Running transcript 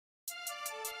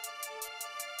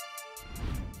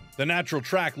The natural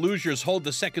track losers hold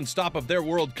the second stop of their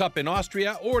World Cup in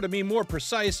Austria, or to be more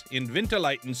precise, in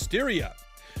Winterleiten, Styria.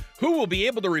 Who will be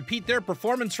able to repeat their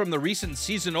performance from the recent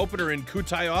season opener in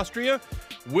Kühtai, Austria?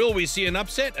 Will we see an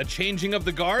upset, a changing of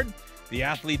the guard? The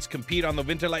athletes compete on the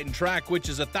Winterleiten track, which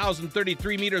is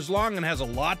 1,033 meters long and has a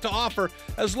lot to offer,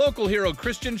 as local hero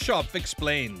Christian Schopf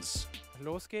explains.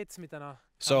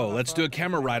 So, let's do a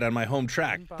camera ride on my home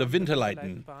track, the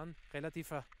Winterleiten.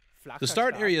 The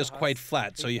start area is quite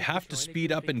flat, so you have to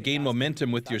speed up and gain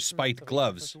momentum with your spiked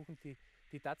gloves.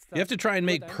 You have to try and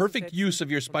make perfect use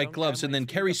of your spiked gloves and then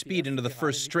carry speed into the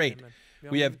first straight.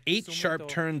 We have 8 sharp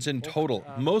turns in total.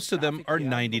 Most of them are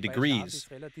 90 degrees.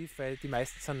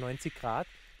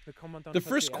 The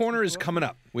first corner is coming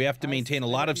up. We have to maintain a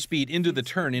lot of speed into the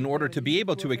turn in order to be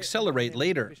able to accelerate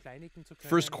later.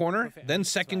 First corner, then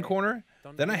second corner,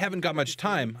 then I haven't got much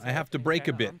time. I have to brake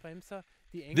a bit.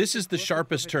 This is the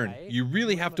sharpest turn. You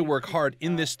really have to work hard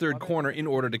in this third corner in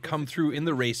order to come through in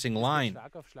the racing line.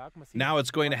 Now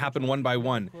it's going to happen one by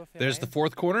one. There's the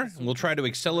fourth corner, and we'll try to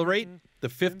accelerate. The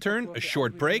fifth turn, a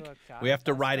short break. We have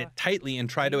to ride it tightly and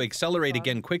try to accelerate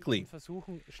again quickly.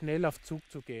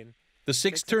 The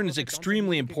sixth turn is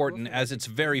extremely important as it's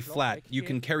very flat. You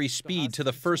can carry speed to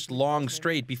the first long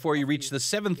straight before you reach the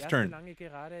seventh turn.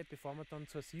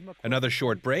 Another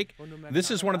short break.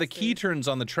 This is one of the key turns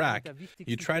on the track.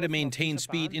 You try to maintain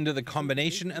speed into the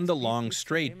combination and the long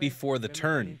straight before the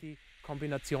turn.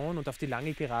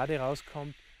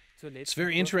 It's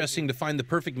very interesting to find the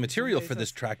perfect material for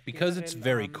this track because it's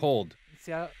very cold.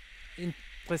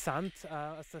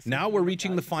 Now we're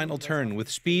reaching the final turn with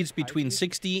speeds between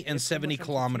 60 and 70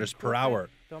 kilometers per hour.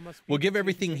 We'll give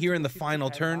everything here in the final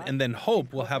turn and then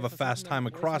hope we'll have a fast time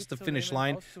across the finish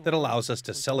line that allows us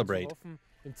to celebrate.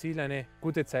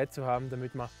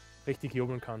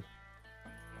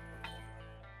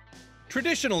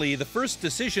 Traditionally, the first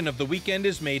decision of the weekend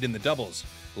is made in the doubles.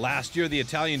 Last year, the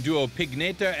Italian duo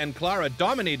Pigneter and Clara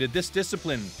dominated this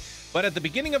discipline. But at the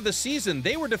beginning of the season,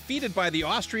 they were defeated by the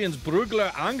Austrians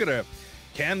Brugler-Angerer.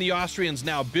 Can the Austrians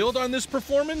now build on this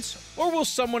performance, or will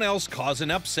someone else cause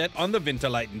an upset on the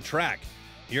Winterleiten track?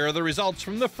 Here are the results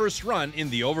from the first run in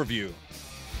the overview.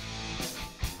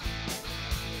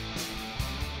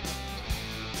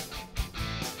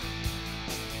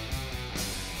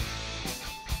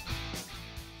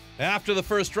 After the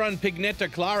first run, Pigneter,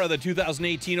 Clara, the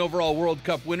 2018 overall World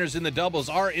Cup winners in the doubles,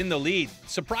 are in the lead.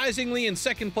 Surprisingly, in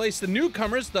second place, the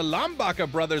newcomers, the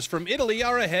Lambacher brothers from Italy,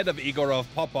 are ahead of Igorov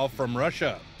Popov from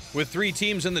Russia. With 3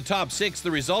 teams in the top 6,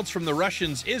 the results from the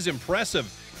Russians is impressive.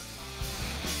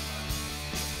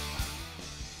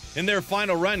 In their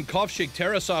final run,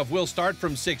 Kovshik-Tarasov will start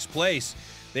from 6th place.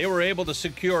 They were able to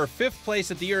secure 5th place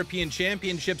at the European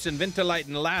Championships in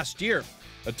Winterleiten last year.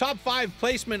 A top 5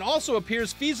 placement also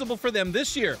appears feasible for them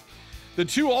this year. The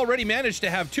two already managed to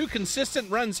have 2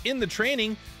 consistent runs in the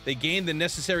training. They gained the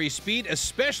necessary speed,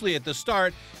 especially at the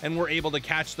start, and were able to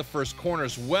catch the first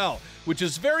corners well, which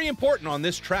is very important on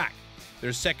this track.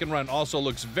 Their second run also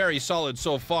looks very solid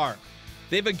so far.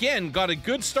 They've again got a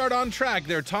good start on track.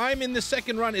 Their time in the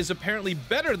second run is apparently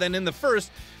better than in the first,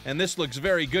 and this looks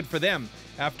very good for them.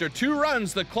 After 2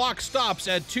 runs, the clock stops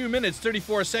at 2 minutes,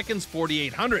 34 seconds,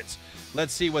 48 hundredths.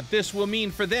 Let's see what this will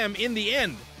mean for them in the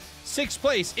end. 6th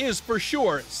place is for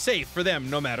sure safe for them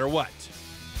no matter what.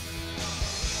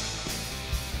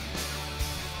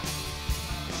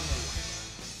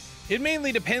 It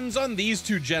mainly depends on these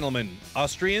 2 gentlemen,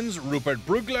 Austrians Rupert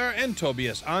Brugler and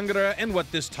Tobias Angerer, and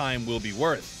what this time will be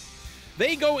worth.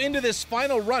 They go into this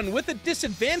final run with a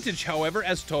disadvantage, however,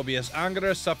 as Tobias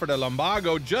Angerer suffered a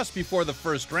lumbago just before the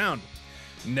first round.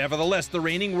 Nevertheless, the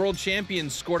reigning world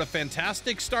champions scored a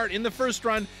fantastic start in the first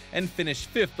run and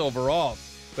finished 5th overall.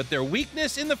 But their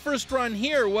weakness in the first run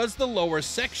here was the lower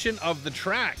section of the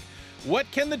track. What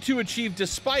can the two achieve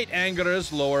despite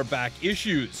Angerer's lower back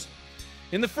issues?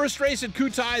 In the first race at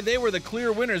Kühtai, they were the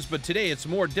clear winners, but today it's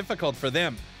more difficult for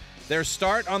them. Their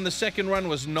start on the second run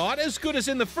was not as good as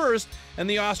in the first, and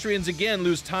the Austrians again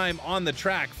lose time on the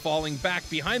track, falling back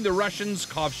behind the Russians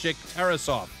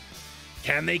Kovshik-Tarasov.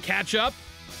 Can they catch up?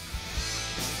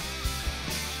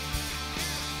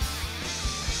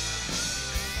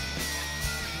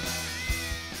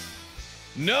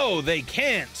 No, they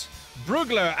can't.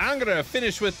 Brugler-Angerer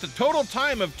finished with the total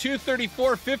time of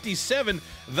 2:34.57,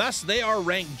 thus they are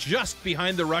ranked just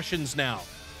behind the Russians now.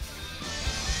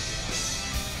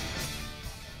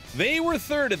 They were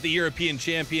 3rd at the European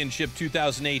Championship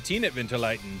 2018 at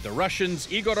Winterleiten, the Russians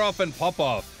Igorov and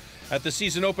Popov. At the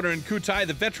season opener in Kühtai,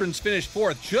 the veterans finished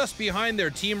 4th, just behind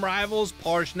their team rivals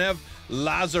Porshnev,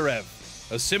 Lazarev.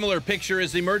 A similar picture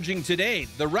is emerging today.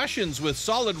 The Russians with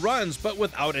solid runs but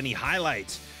without any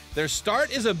highlights. Their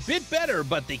start is a bit better,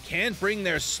 but they can't bring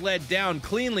their sled down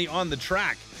cleanly on the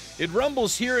track. It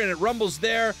rumbles here and it rumbles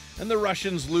there, and the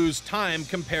Russians lose time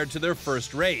compared to their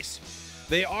first race.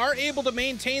 They are able to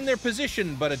maintain their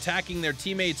position, but attacking their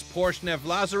teammates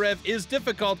Porshnev-Lazarev is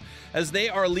difficult as they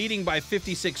are leading by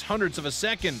 56 hundredths of a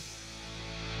second.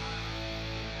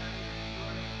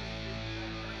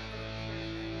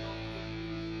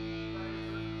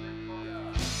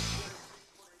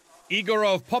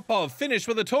 Igorov Popov finished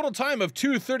with a total time of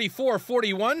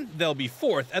 2:34.41. They'll be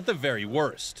fourth at the very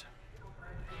worst.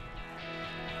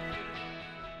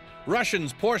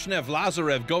 Russians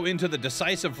Porshnev-Lazarev go into the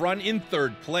decisive run in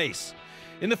third place.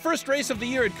 In the first race of the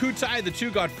year at Kutai, the two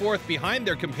got fourth behind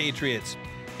their compatriots.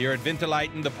 Here at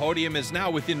Winterleiten, the podium is now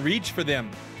within reach for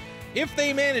them. If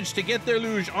they manage to get their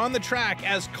luge on the track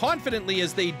as confidently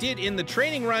as they did in the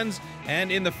training runs and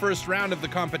in the first round of the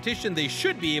competition, they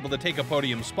should be able to take a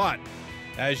podium spot.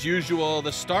 As usual,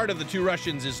 the start of the two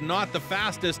Russians is not the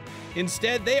fastest.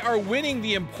 Instead, they are winning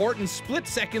the important split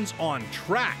seconds on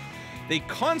track. They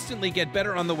constantly get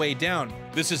better on the way down.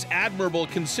 This is admirable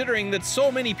considering that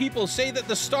so many people say that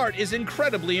the start is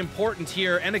incredibly important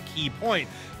here and a key point.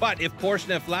 But if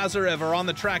Porshnev-Lazarev are on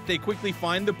the track, they quickly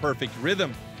find the perfect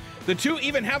rhythm. The two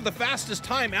even have the fastest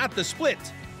time at the split.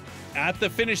 At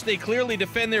the finish, they clearly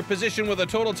defend their position with a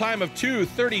total time of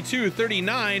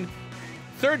 2:32.39.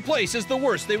 Third place is the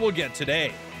worst they will get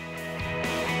today.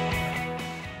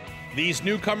 These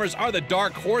newcomers are the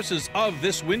dark horses of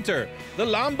this winter, the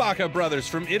Lambacher brothers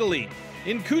from Italy.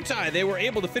 In Kutai, they were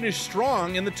able to finish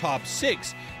strong in the top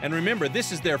 6. And remember,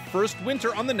 this is their first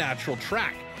winter on the natural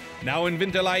track. Now in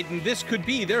Winterleiten, this could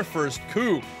be their first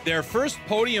coup, their first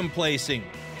podium placing.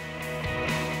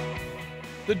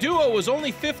 The duo was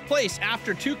only 5th place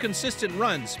after 2 consistent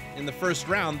runs. In the first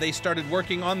round, they started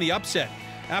working on the upset.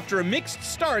 After a mixed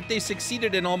start, they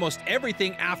succeeded in almost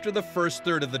everything after the first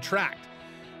third of the track.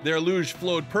 Their luge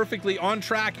flowed perfectly on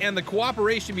track, and the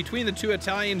cooperation between the two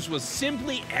Italians was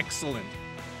simply excellent.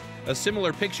 A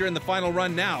similar picture in the final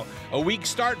run now. A weak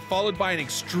start followed by an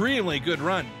extremely good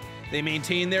run. They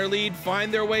maintain their lead,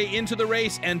 find their way into the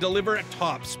race, and deliver at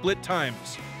top split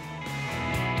times.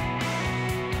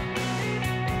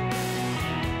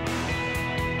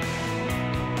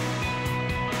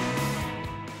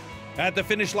 At the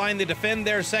finish line, they defend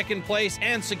their second place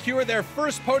and secure their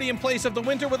first podium place of the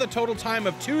winter with a total time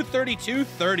of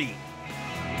 2:32.30.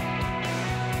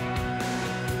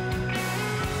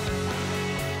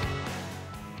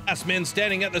 Last men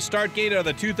standing at the start gate are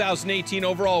the 2018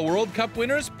 overall World Cup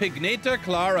winners, Pigneter,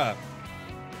 Clara.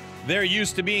 They're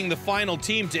used to being the final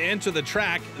team to enter the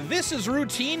track. This is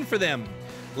routine for them.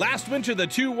 Last winter, the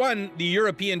two won the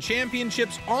European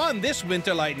Championships on this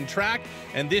Winterleiten track,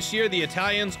 and this year the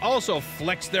Italians also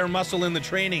flexed their muscle in the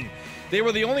training. They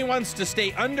were the only ones to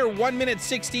stay under 1 minute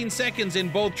 16 seconds in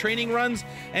both training runs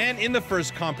and in the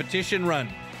first competition run.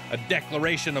 A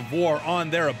declaration of war on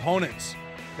their opponents.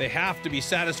 They have to be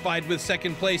satisfied with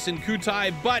second place in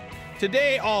Kutai, but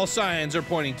today all signs are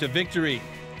pointing to victory.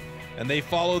 And they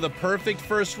follow the perfect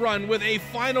first run with a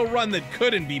final run that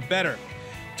couldn't be better.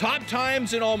 Top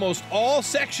times in almost all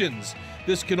sections.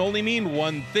 This can only mean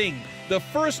one thing: the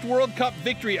first World Cup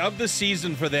victory of the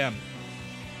season for them.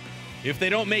 If they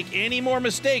don't make any more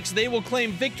mistakes, they will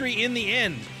claim victory in the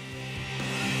end.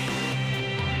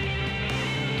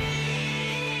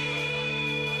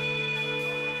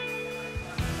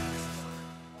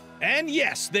 And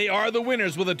yes, they are the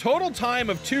winners with a total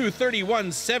time of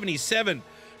 2:31.77.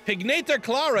 Pigneter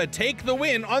Clara take the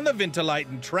win on the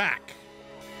Winterleiten track.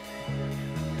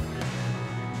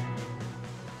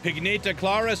 Pigneter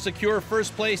Clara secure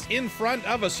first place in front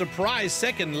of a surprise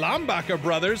second Lambacher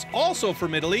brothers, also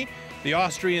from Italy. The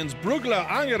Austrians Brugler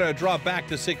Angera drop back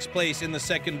to 6th place in the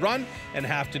second run and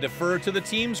have to defer to the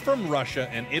teams from Russia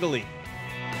and Italy.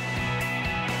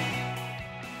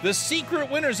 The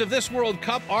secret winners of this World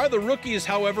Cup are the rookies,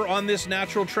 however, on this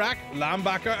natural track,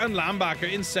 Lambacher and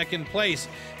Lambacher in second place.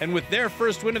 And with their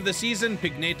first win of the season,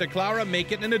 Pigneter Clara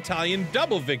make it an Italian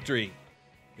double victory.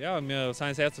 Yeah,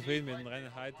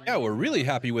 we're really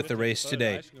happy with the race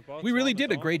today. We really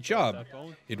did a great job.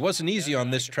 It wasn't easy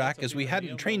on this track as we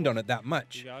hadn't trained on it that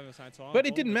much. But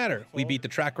it didn't matter. We beat the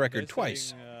track record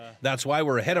twice. That's why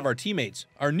we're ahead of our teammates,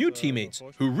 our new teammates,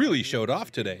 who really showed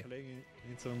off today.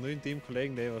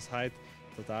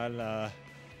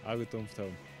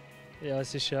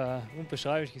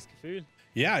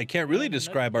 Yeah, I can't really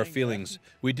describe our feelings.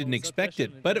 We didn't expect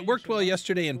it, but it worked well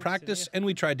yesterday in practice, and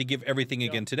we tried to give everything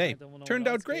again today. Turned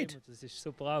out great.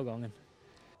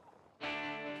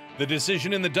 The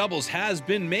decision in the doubles has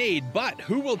been made, but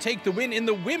who will take the win in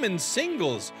the women's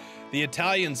singles? The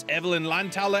Italians Evelin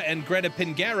Lanthaler and Greta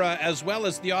Pinggera, as well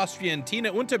as the Austrian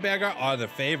Tina Unterberger, are the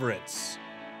favorites.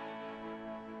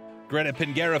 Greta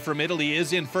Pinggera from Italy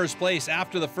is in first place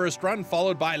after the first run,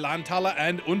 followed by Lanthaler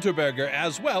and Unterberger,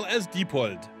 as well as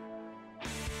Diepold.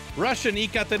 Russian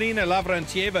Ekaterina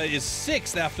Lavrantieva is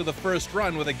sixth after the first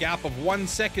run with a gap of 1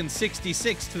 second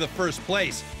 66 to the first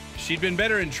place. She'd been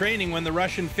better in training when the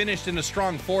Russian finished in a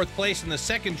strong fourth place in the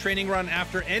second training run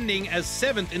after ending as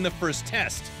seventh in the first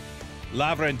test.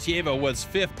 Lavrantieva was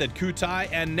fifth at Kutai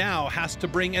and now has to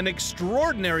bring an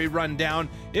extraordinary run down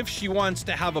if she wants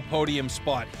to have a podium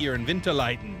spot here in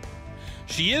Winterleiten.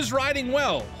 She is riding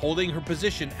well, holding her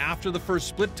position after the first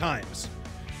split times.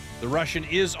 The Russian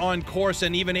is on course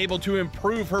and even able to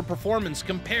improve her performance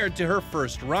compared to her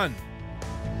first run.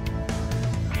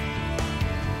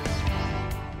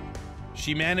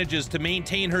 She manages to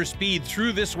maintain her speed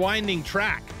through this winding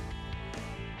track.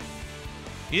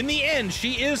 In the end,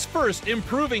 she is first,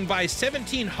 improving by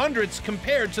 1700ths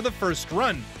compared to the first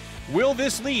run. Will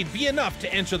this lead be enough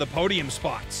to enter the podium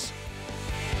spots?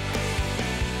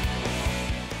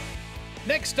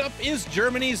 Next up is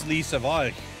Germany's Lisa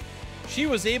Walch. She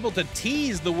was able to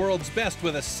tease the world's best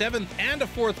with a 7th and a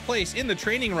 4th place in the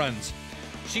training runs.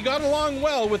 She got along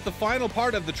well with the final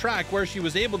part of the track where she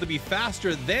was able to be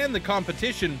faster than the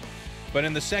competition, but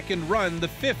in the second run, the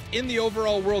 5th in the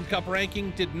overall World Cup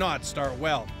ranking did not start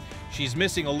well. She's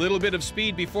missing a little bit of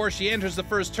speed before she enters the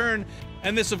first turn,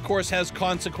 and this of course has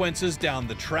consequences down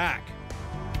the track.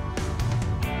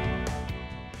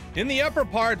 In the upper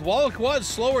part, Walch was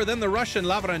slower than the Russian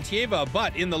Lavrantieva,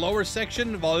 but in the lower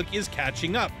section, Walch is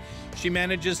catching up. She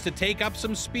manages to take up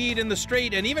some speed in the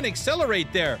straight and even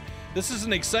accelerate there. This is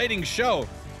an exciting show.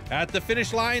 At the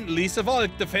finish line, Lisa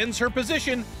Walch defends her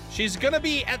position. She's gonna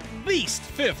be at least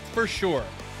 5th for sure.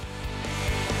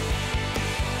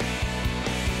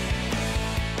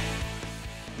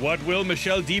 What will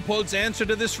Michelle Diepold's answer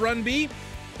to this run be?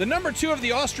 The number 2 of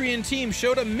the Austrian team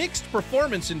showed a mixed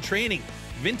performance in training.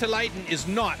 Winterleiten is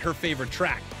not her favorite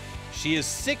track. She is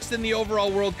 6th in the overall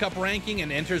World Cup ranking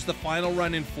and enters the final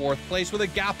run in 4th place with a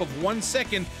gap of 1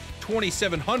 second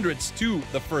 2700ths to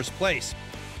the first place.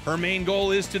 Her main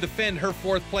goal is to defend her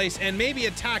 4th place and maybe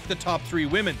attack the top 3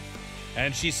 women.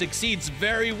 And she succeeds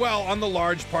very well on the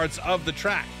large parts of the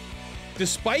track.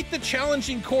 Despite the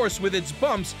challenging course with its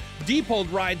bumps,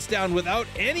 Diepold rides down without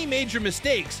any major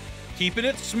mistakes, keeping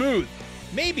it smooth.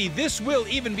 Maybe this will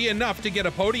even be enough to get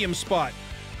a podium spot.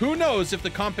 Who knows if the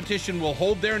competition will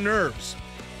hold their nerves.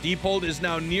 Diepold is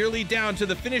now nearly down to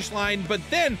the finish line, but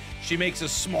then she makes a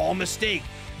small mistake.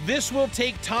 This will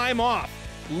take time off.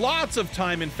 Lots of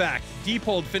time, in fact.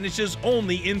 Diepold finishes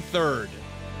only in 3rd.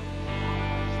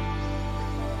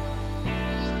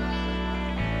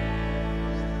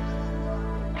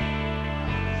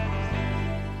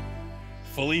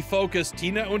 Fully focused,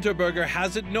 Tina Unterberger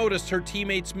hasn't noticed her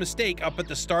teammate's mistake up at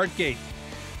the start gate.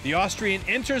 The Austrian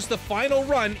enters the final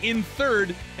run in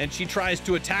 3rd, and she tries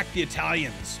to attack the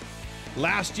Italians.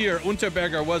 Last year,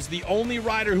 Unterberger was the only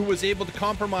rider who was able to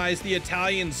compromise the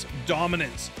Italians'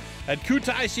 dominance. At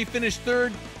Kutai, she finished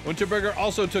 3rd. Unterberger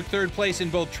also took 3rd place in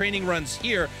both training runs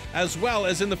here, as well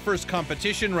as in the first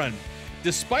competition run.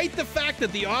 Despite the fact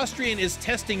that the Austrian is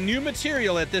testing new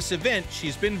material at this event,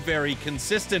 she's been very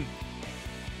consistent.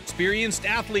 Experienced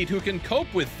athlete who can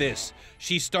cope with this.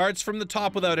 She starts from the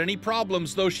top without any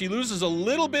problems, though she loses a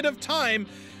little bit of time,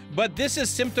 but this is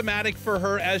symptomatic for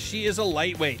her as she is a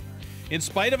lightweight. In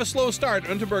spite of a slow start,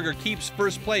 Unterberger keeps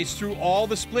first place through all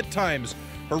the split times.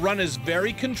 Her run is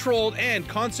very controlled and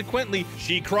consequently,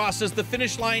 she crosses the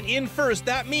finish line in 1st.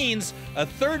 That means a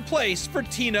 3rd place for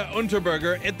Tina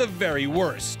Unterberger at the very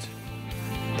worst.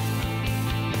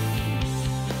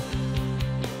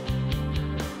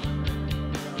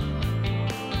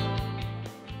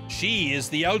 She is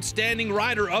the outstanding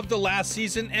rider of the last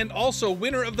season and also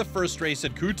winner of the first race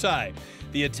at Kutai,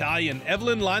 the Italian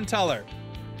Evelin Lanthaler.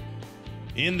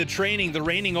 In the training, the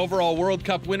reigning overall World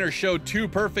Cup winner showed 2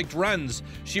 perfect runs.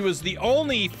 She was the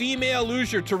only female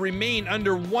loser to remain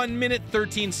under 1 minute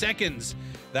 13 seconds.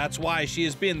 That's why she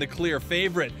has been the clear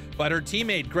favorite, but her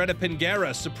teammate Greta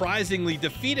Pinggera surprisingly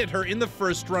defeated her in the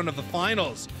first run of the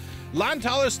finals.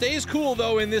 Lanthaler stays cool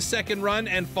though in this second run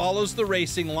and follows the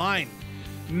racing line.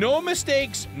 No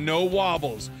mistakes, no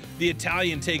wobbles. The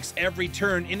Italian takes every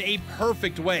turn in a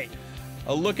perfect way.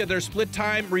 A look at their split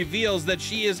time reveals that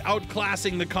she is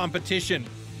outclassing the competition.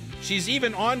 She's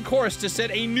even on course to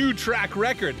set a new track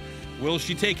record. Will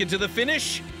she take it to the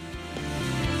finish?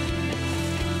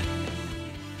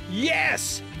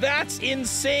 Yes! That's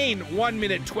insane! 1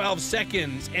 minute 12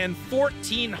 seconds and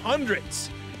 14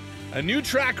 hundredths. A new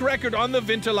track record on the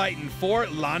Winterleiten for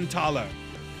Lanthaler.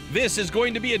 This is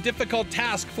going to be a difficult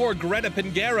task for Greta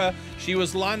Pinggera. She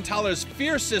was Lanthaler's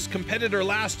fiercest competitor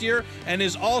last year and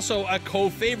is also a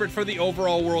co-favorite for the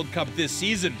overall World Cup this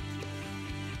season.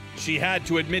 She had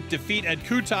to admit defeat at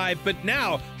Kütai, but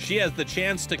now she has the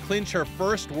chance to clinch her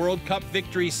first World Cup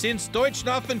victory since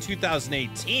Deutschland in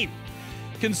 2018.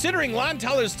 Considering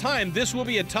Lanthaler's time, this will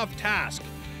be a tough task.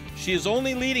 She is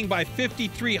only leading by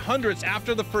 53 hundredths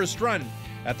after the first run.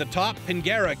 At the top,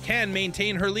 Pinggera can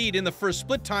maintain her lead in the first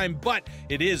split time, but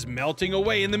it is melting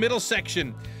away in the middle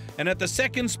section. And at the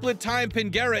second split time,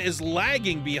 Pinggera is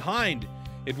lagging behind.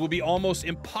 It will be almost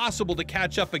impossible to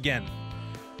catch up again.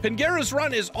 Pinggera's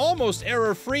run is almost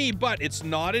error-free, but it's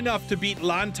not enough to beat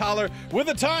Lanthaler. With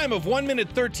a time of 1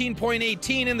 minute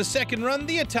 13.18 in the second run,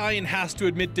 the Italian has to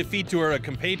admit defeat to her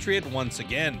compatriot once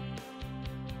again.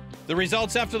 The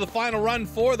results after the final run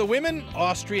for the women: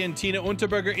 Austrian Tina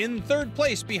Unterberger in third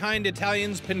place behind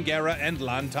Italians Pinggera and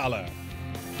Lanthaler.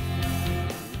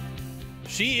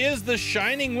 She is the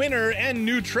shining winner and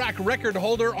new track record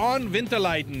holder on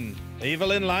Winterleiten.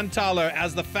 Evelin Lanthaler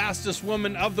as the fastest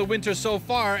woman of the winter so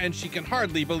far, and she can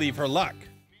hardly believe her luck.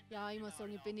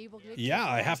 Yeah,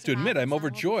 I have to admit I'm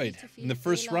overjoyed. In the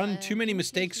first run, too many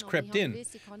mistakes crept in,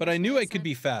 but I knew I could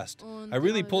be fast. I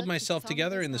really pulled myself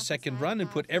together in the second run and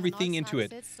put everything into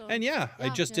it. And yeah, I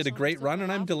just did a great run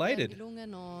and I'm delighted.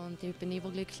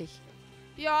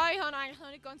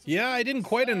 Yeah, I didn't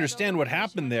quite understand what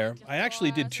happened there. I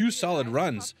actually did 2 solid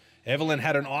runs. Evelin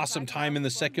had an awesome time in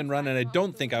the second run, and I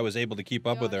don't think I was able to keep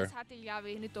up with her.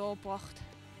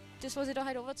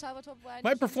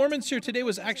 My performance here today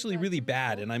was actually really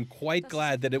bad, and I'm quite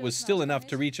glad that it was still enough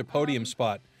to reach a podium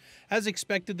spot. As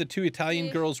expected, the 2 Italian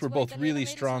girls were both really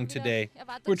strong today.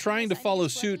 We're trying to follow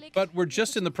suit, but we're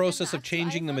just in the process of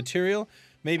changing the material.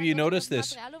 Maybe you noticed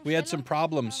this. We had some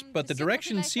problems, but the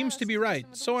direction seems to be right,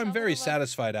 so I'm very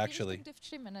satisfied actually.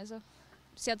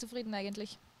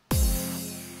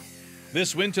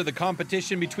 This winter, the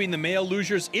competition between the male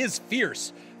losers is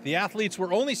fierce. The athletes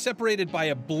were only separated by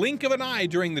a blink of an eye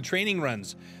during the training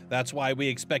runs. That's why we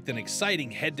expect an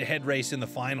exciting head-to-head race in the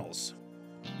finals.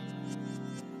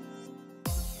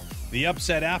 The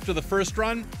upset after the first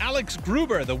run: Alex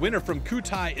Gruber, the winner from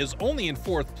Kütai, is only in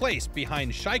 4th place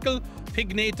behind Scheikl,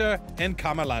 Pigneter, and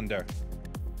Kammerlander.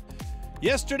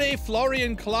 Yesterday,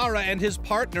 Florian, Clara, and his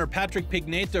partner Patrick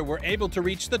Pigneter were able to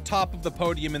reach the top of the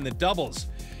podium in the doubles.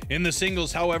 In the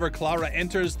singles, however, Clara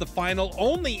enters the final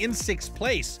only in 6th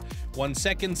place, 1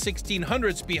 second 16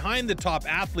 hundredths behind the top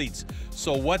athletes.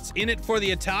 So what's in it for the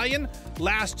Italian?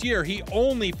 Last year, he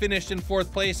only finished in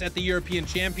 4th place at the European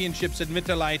Championships at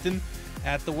Winterleiten.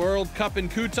 At the World Cup in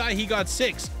Kütai, he got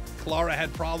 6th. Clara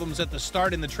had problems at the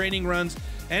start in the training runs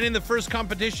and in the first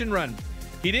competition run.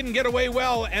 He didn't get away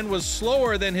well and was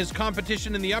slower than his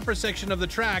competition in the upper section of the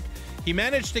track. He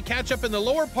managed to catch up in the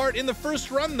lower part in the first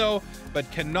run though, but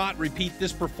cannot repeat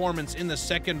this performance in the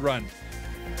second run.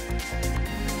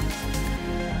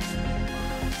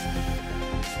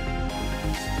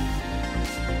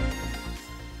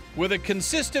 With a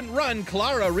consistent run,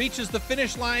 Clara reaches the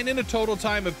finish line in a total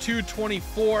time of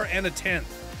 2:24 1/10.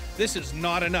 This is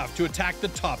not enough to attack the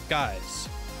top guys.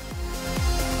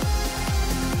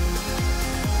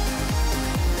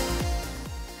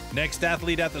 Next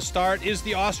athlete at the start is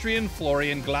the Austrian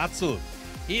Florian Glatzel.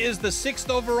 He is the 6th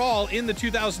overall in the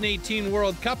 2018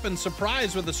 World Cup and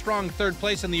surprised with a strong 3rd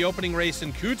place in the opening race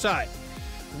in Kütai.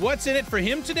 What's in it for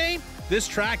him today? This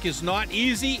track is not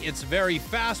easy, it's very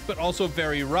fast but also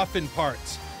very rough in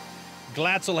parts.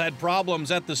 Glatzel had problems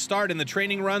at the start in the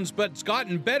training runs, but it's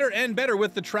gotten better and better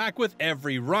with the track with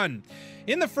every run.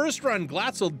 In the first run,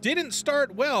 Glatzel didn't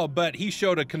start well, but he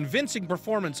showed a convincing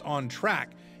performance on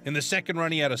track. In the second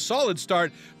run, he had a solid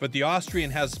start, but the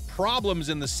Austrian has problems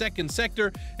in the second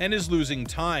sector and is losing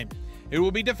time. It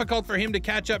will be difficult for him to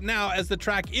catch up now as the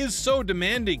track is so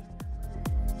demanding.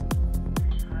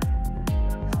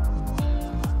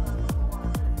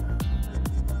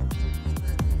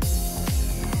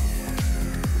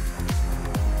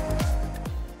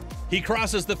 He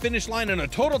crosses the finish line in a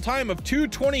total time of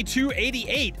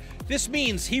 2:22.88. This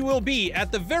means he will be,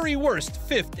 at the very worst,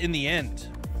 5th in the end.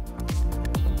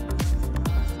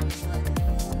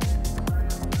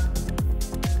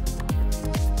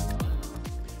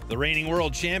 The reigning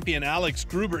world champion Alex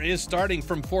Gruber is starting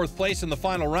from 4th place in the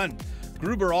final run.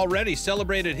 Gruber already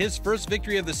celebrated his first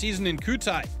victory of the season in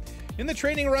Kütai. In the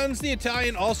training runs, the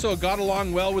Italian also got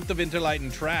along well with the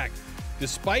Winterleiten track.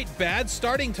 Despite bad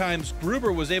starting times,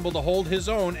 Gruber was able to hold his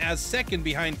own as second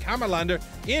behind Kammerlander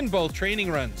in both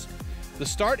training runs. The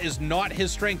start is not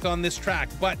his strength on this track,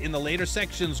 but in the later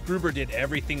sections, Gruber did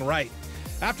everything right.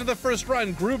 After the first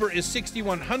run, Gruber is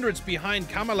 61/100ths behind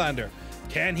Kammerlander.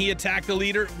 Can he attack the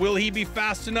leader? Will he be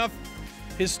fast enough?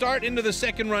 His start into the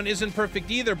second run isn't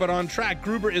perfect either, but on track,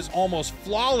 Gruber is almost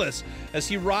flawless as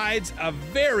he rides a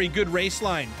very good race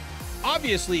line.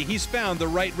 Obviously, he's found the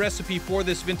right recipe for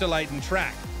this Winterleiten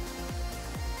track.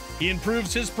 He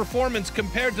improves his performance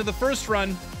compared to the first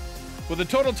run. With a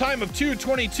total time of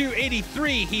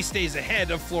 2:22.83, he stays ahead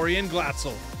of Florian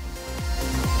Glatzel.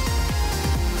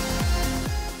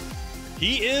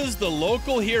 He is the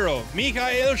local hero,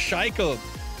 Michael Scheikl.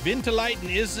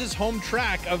 Winterleiten is his home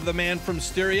track of the man from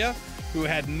Styria, who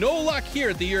had no luck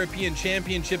here at the European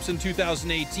Championships in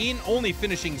 2018, only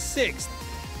finishing 6th.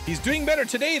 He's doing better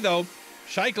today, though.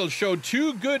 Scheikl showed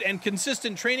 2 good and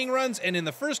consistent training runs, and in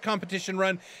the first competition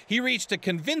run, he reached a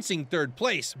convincing 3rd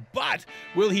place. But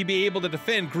will he be able to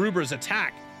defend Gruber's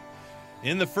attack?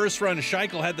 In the first run,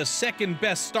 Scheikl had the 2nd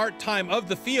best start time of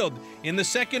the field. In the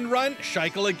second run,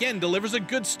 Scheikl again delivers a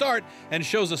good start and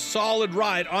shows a solid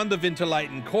ride on the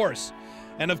Winterleiten course.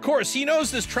 And of course, he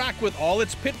knows this track with all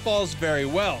its pitfalls very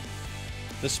well.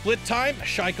 The split time,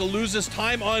 Scheikl loses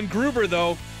time on Gruber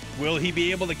though. Will he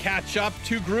be able to catch up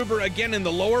to Gruber again in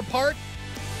the lower part?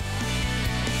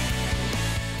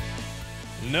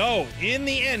 No. In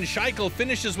the end, Scheikl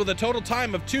finishes with a total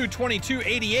time of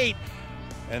 2:22.88.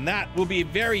 And that will be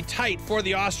very tight for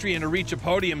the Austrian to reach a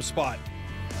podium spot.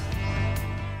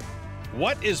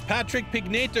 What is Patrick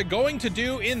Pigneter going to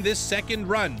do in this second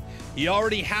run? He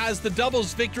already has the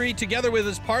doubles victory together with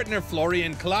his partner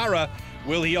Florian Clara.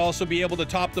 Will he also be able to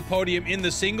top the podium in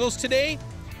the singles today?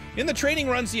 In the training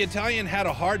runs, the Italian had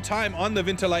a hard time on the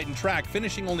Winterleiten track,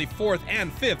 finishing only 4th and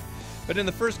 5th. But in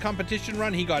the first competition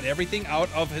run, he got everything out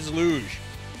of his luge.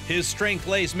 His strength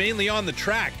lays mainly on the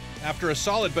track. After a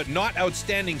solid but not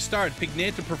outstanding start,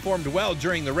 Pigneter performed well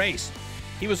during the race.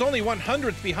 He was only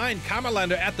 100th behind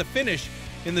Kammerlander at the finish.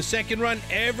 In the second run,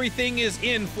 everything is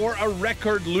in for a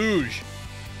record luge.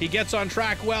 He gets on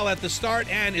track well at the start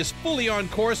and is fully on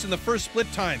course in the first split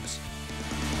times.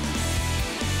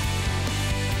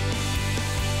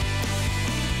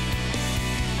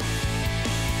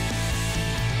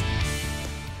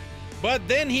 But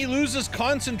then he loses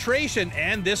concentration,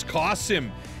 and this costs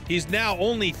him. He's now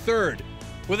only 3rd.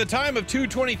 With a time of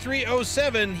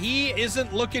 2:23.07, he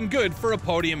isn't looking good for a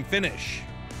podium finish.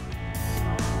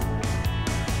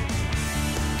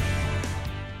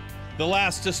 The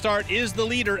last to start is the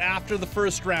leader after the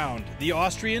first round, the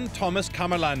Austrian Thomas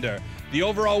Kammerlander, the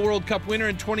overall World Cup winner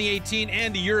in 2018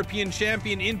 and a European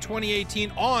champion in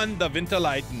 2018 on the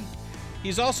Winterleiten.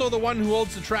 He's also the one who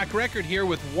holds the track record here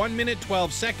with 1 minute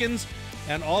 12 seconds,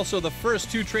 and also the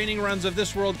first 2 training runs of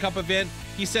this World Cup event,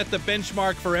 he set the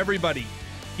benchmark for everybody.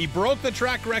 He broke the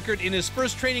track record in his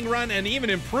first training run and even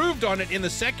improved on it in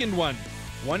the second one,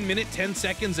 1 minute 10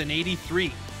 seconds and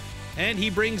 83. And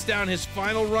he brings down his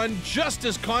final run just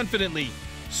as confidently.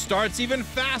 Starts even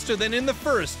faster than in the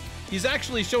first. He's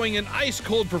actually showing an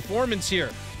ice-cold performance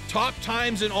here. Top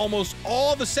times in almost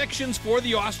all the sections for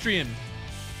the Austrian.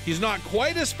 He's not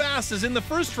quite as fast as in the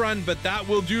first run, but that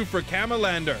will do for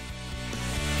Kammerlander.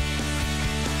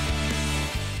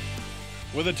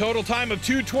 With a total time of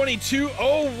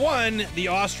 2:22.01, the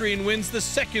Austrian wins the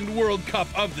 2nd World Cup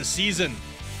of the season.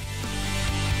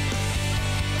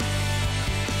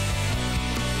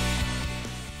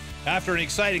 After an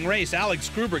exciting race, Alex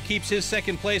Gruber keeps his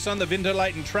 2nd place on the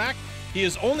Winterleiten track. He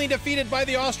is only defeated by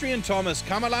the Austrian Thomas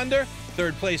Kammerlander.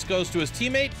 3rd place goes to his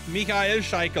teammate, Michael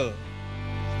Scheikl.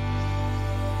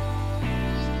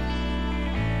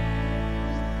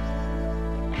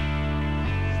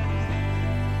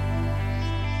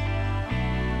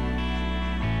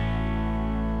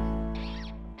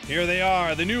 Here they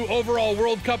are, the new overall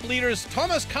World Cup leaders,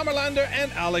 Thomas Kammerlander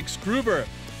and Alex Gruber.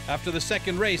 After the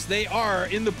 2nd race, they are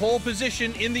in the pole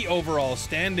position in the overall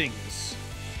standings.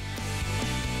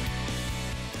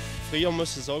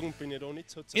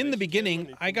 In the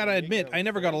beginning, I gotta admit, I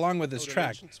never got along with this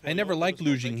track. I never liked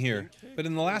luging here. But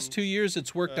in the last 2 years,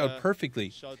 it's worked out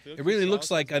perfectly. It really looks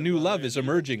like a new love is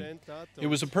emerging. It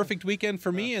was a perfect weekend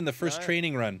for me in the first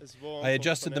training run. I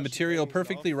adjusted the material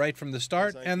perfectly right from the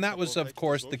start, and that was, of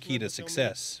course, the key to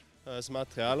success. Das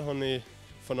Material habe ich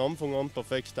von Anfang an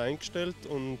perfekt eingestellt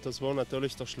und das war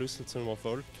natürlich der Schlüssel zum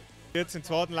Erfolg. I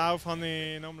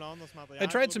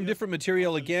tried some different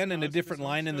material again and a different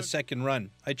line in the second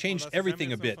run. I changed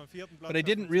everything a bit, but I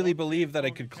didn't really believe that I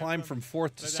could climb from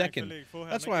fourth to second.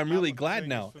 That's why I'm really glad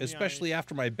now, especially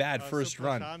after my bad first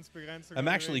run. I'm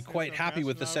actually quite happy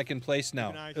with the second place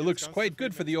now. It looks quite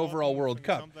good for the overall World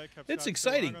Cup. It's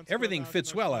exciting. Everything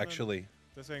fits well, actually.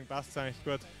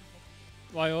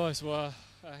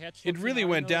 It really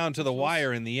went down to the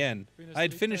wire in the end. I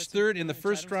had finished third in the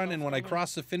first run, and when I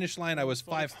crossed the finish line, I was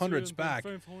 500ths back.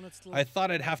 I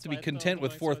thought I'd have to be content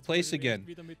with fourth place again.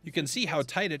 You can see how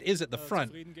tight it is at the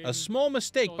front. A small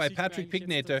mistake by Patrick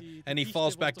Pigneter, and he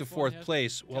falls back to fourth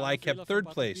place, while I kept third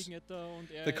place.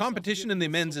 The competition in the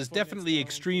men's is definitely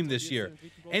extreme this year.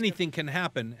 Anything can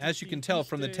happen, as you can tell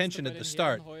from the tension at the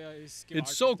start.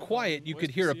 It's so quiet you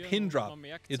could hear a pin drop.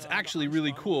 It's actually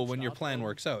really cool when your plan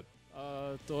works out.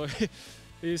 Da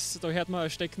hört man eine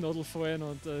Stecknadel fallen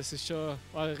und es ist schon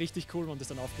richtig cool, wenn das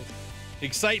dann aufgeht.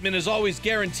 Excitement is always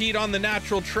guaranteed on the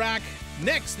natural track.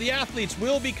 Next, the athletes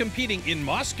will be competing in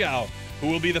Moscow. Who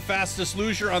will be the fastest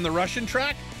loser on the Russian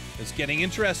track? It's getting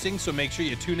interesting, so make sure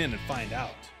you tune in and find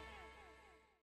out.